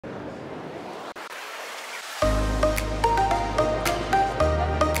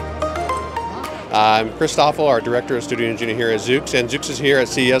I'm Chris Stoffel, our Director of Studio Engineering here at Zoox, and Zoox is here at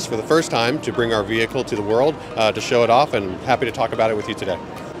CES for the first time to bring our vehicle to the world to show it off, and happy to talk about it with you today.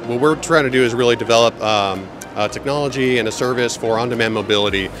 What we're trying to do is really develop technology and a service for on-demand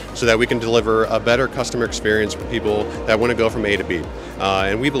mobility so that we can deliver a better customer experience for people that want to go from A to B.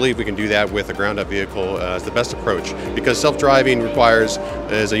 And we believe we can do that with a ground-up vehicle as the best approach, because self-driving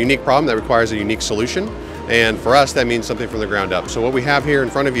is a unique problem that requires a unique solution. And for us, that means something from the ground up. So what we have here in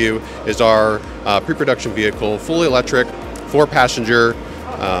front of you is our pre-production vehicle, fully electric, 4-passenger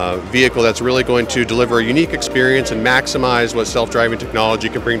vehicle that's really going to deliver a unique experience and maximize what self-driving technology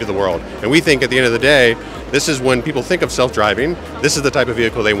can bring to the world. And we think at the end of the day, this is when people think of self-driving, this is the type of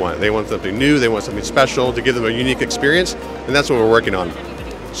vehicle they want. They want something new, they want something special to give them a unique experience, and that's what we're working on.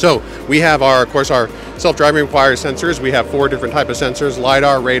 So we have our self-driving requires sensors. We have 4 different types of sensors: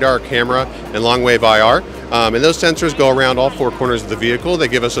 LiDAR, radar, camera, and long-wave IR. And those sensors go around all 4 corners of the vehicle. They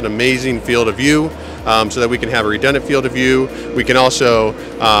give us an amazing field of view so that we can have a redundant field of view. We can also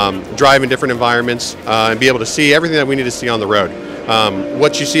drive in different environments and be able to see everything that we need to see on the road.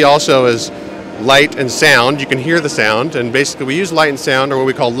 What you see also is light and sound. You can hear the sound, and basically we use light and sound, or what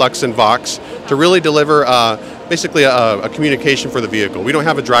we call lux and vox, to really deliver basically a communication for the vehicle. We don't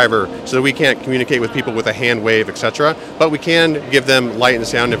have a driver, so that we can't communicate with people with a hand wave, etc. But we can give them light and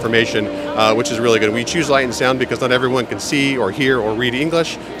sound information, which is really good. We choose light and sound because not everyone can see or hear or read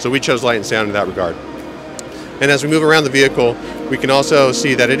English, so we chose light and sound in that regard. And as we move around the vehicle, we can also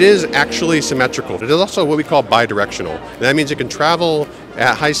see that it is actually symmetrical. It is also what we call bidirectional. And that means it can travel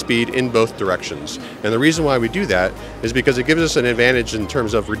at high speed in both directions. And the reason why we do that is because it gives us an advantage in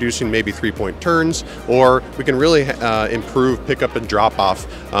terms of reducing maybe 3-point turns, or we can really improve pickup and drop off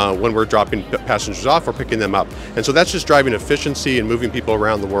when we're dropping passengers off or picking them up. And so that's just driving efficiency and moving people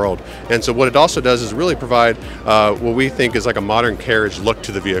around the world. And so what it also does is really provide what we think is like a modern carriage look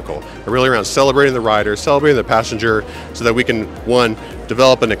to the vehicle. Really around celebrating the rider, celebrating the passenger, so that we can, one,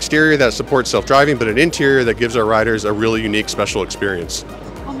 develop an exterior that supports self-driving, but an interior that gives our riders a really unique, special experience.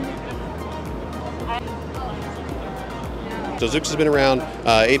 So Zoox has been around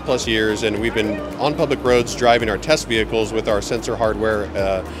 8+ years, and we've been on public roads driving our test vehicles with our sensor hardware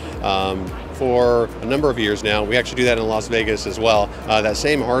for a number of years now. We actually do that in Las Vegas as well. That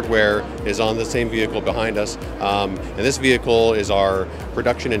same hardware is on the same vehicle behind us, and this vehicle is our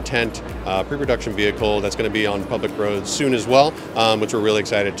production intent pre-production vehicle that's going to be on public roads soon as well, which we're really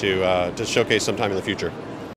excited to showcase sometime in the future.